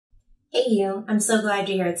Hey you, I'm so glad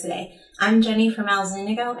you're here today. I'm Jenny from Owls and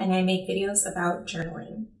Indigo and I make videos about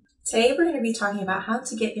journaling. Today we're going to be talking about how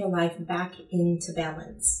to get your life back into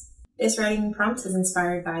balance. This writing prompt is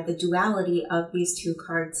inspired by the duality of these two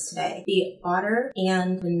cards today, the Otter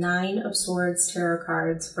and the Nine of Swords tarot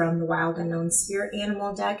cards from the Wild Unknown Spirit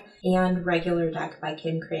Animal deck and regular deck by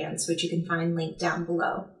Kim Krans, which you can find linked down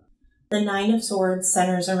below. The Nine of Swords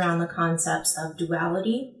centers around the concepts of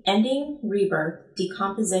duality, ending, rebirth,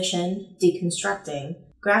 decomposition, deconstructing,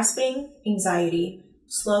 grasping, anxiety,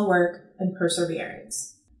 slow work, and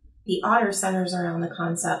perseverance. The Otter centers around the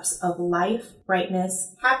concepts of life,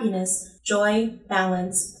 brightness, happiness, joy,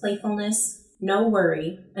 balance, playfulness, no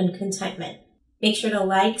worry, and contentment. Make sure to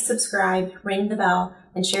like, subscribe, ring the bell,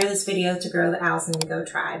 and share this video to grow the Owls and Indigo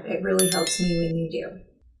tribe. It really helps me when you do.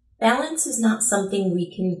 Balance is not something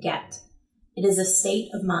we can get. It is a state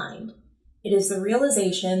of mind. It is the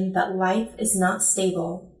realization that life is not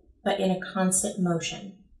stable, but in a constant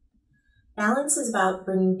motion. Balance is about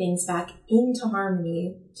bringing things back into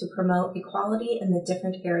harmony to promote equality in the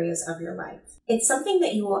different areas of your life. It's something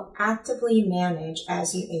that you will actively manage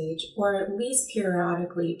as you age, or at least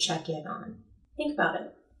periodically check in on. Think about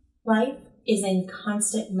it. Life is in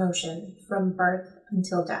constant motion from birth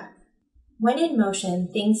until death. When in motion,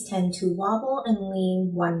 things tend to wobble and lean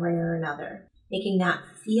one way or another, making that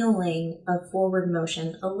feeling of forward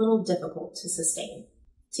motion a little difficult to sustain.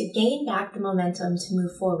 To gain back the momentum to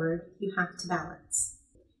move forward, you have to balance.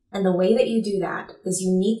 And the way that you do that is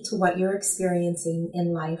unique to what you're experiencing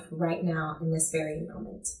in life right now in this very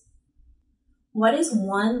moment. What is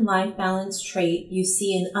one life balance trait you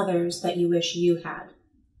see in others that you wish you had?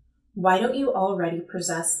 Why don't you already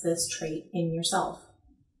possess this trait in yourself?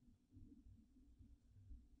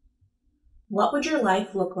 What would your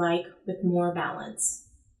life look like with more balance?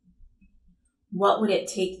 What would it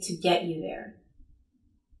take to get you there?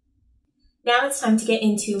 Now it's time to get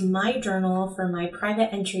into my journal for my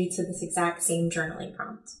private entry to this exact same journaling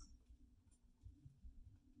prompt.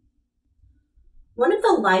 One of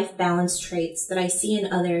the life balance traits that I see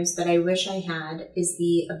in others that I wish I had is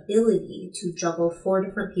the ability to juggle 4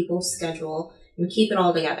 different people's schedule and keep it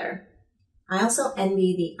all together. I also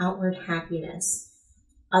envy the outward happiness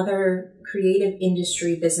other creative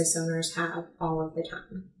industry business owners have all of the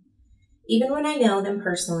time. Even when I know them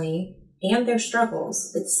personally and their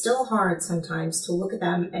struggles, it's still hard sometimes to look at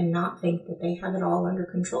them and not think that they have it all under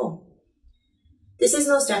control. This is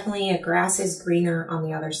most definitely a grass is greener on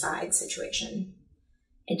the other side situation.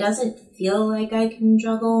 It doesn't feel like I can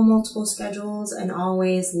juggle multiple schedules and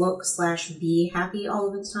always look/be happy all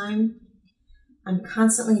of the time. I'm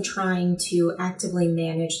constantly trying to actively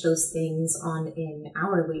manage those things on an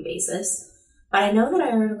hourly basis, but I know that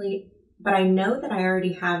I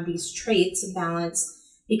already have these traits of balance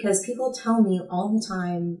because people tell me all the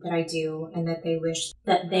time that I do and that they wish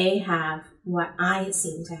that they have what I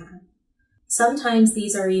seem to have. Sometimes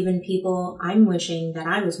these are even people I'm wishing that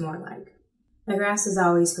I was more like. The grass is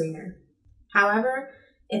always greener. However,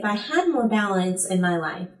 if I had more balance in my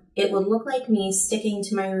life, it would look like me sticking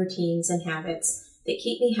to my routines and habits that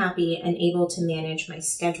keep me happy and able to manage my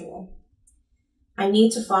schedule. I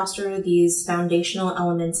need to foster these foundational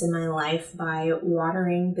elements in my life by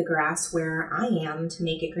watering the grass where I am to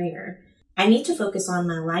make it greener. I need to focus on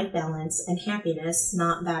my life balance and happiness,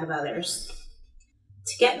 not that of others.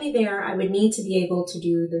 To get me there, I would need to be able to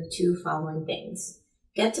do the 2 following things.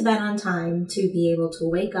 Get to bed on time to be able to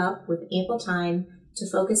wake up with ample time to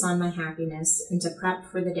focus on my happiness and to prep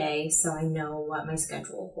for the day so I know what my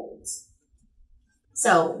schedule holds.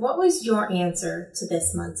 So, what was your answer to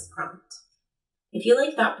this month's prompt? If you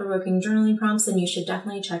like thought-provoking journaling prompts, then you should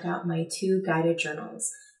definitely check out my 2 guided journals,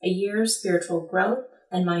 A Year of Spiritual Growth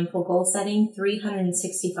and Mindful Goal Setting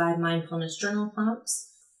 365 Mindfulness Journal Prompts.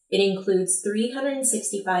 It includes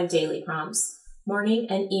 365 daily prompts, morning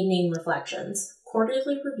and evening reflections,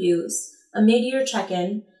 quarterly reviews, a mid-year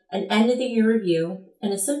check-in, an end-of-the-year review,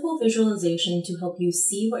 and a simple visualization to help you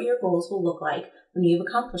see what your goals will look like when you've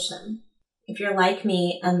accomplished them. If you're like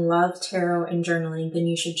me and love tarot and journaling, then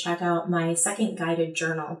you should check out my second guided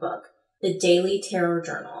journal book, The Daily Tarot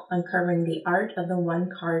Journal, Uncovering the Art of the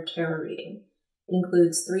One-Card Tarot Reading. It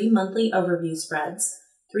includes 3 monthly overview spreads,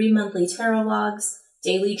 3 monthly tarot logs,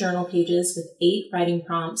 daily journal pages with 8 writing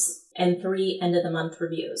prompts, and 3 end-of-the-month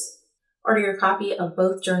reviews. Order your copy of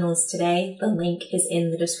both journals today. The link is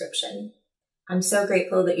in the description. I'm so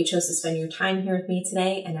grateful that you chose to spend your time here with me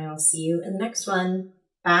today, and I will see you in the next one.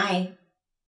 Bye!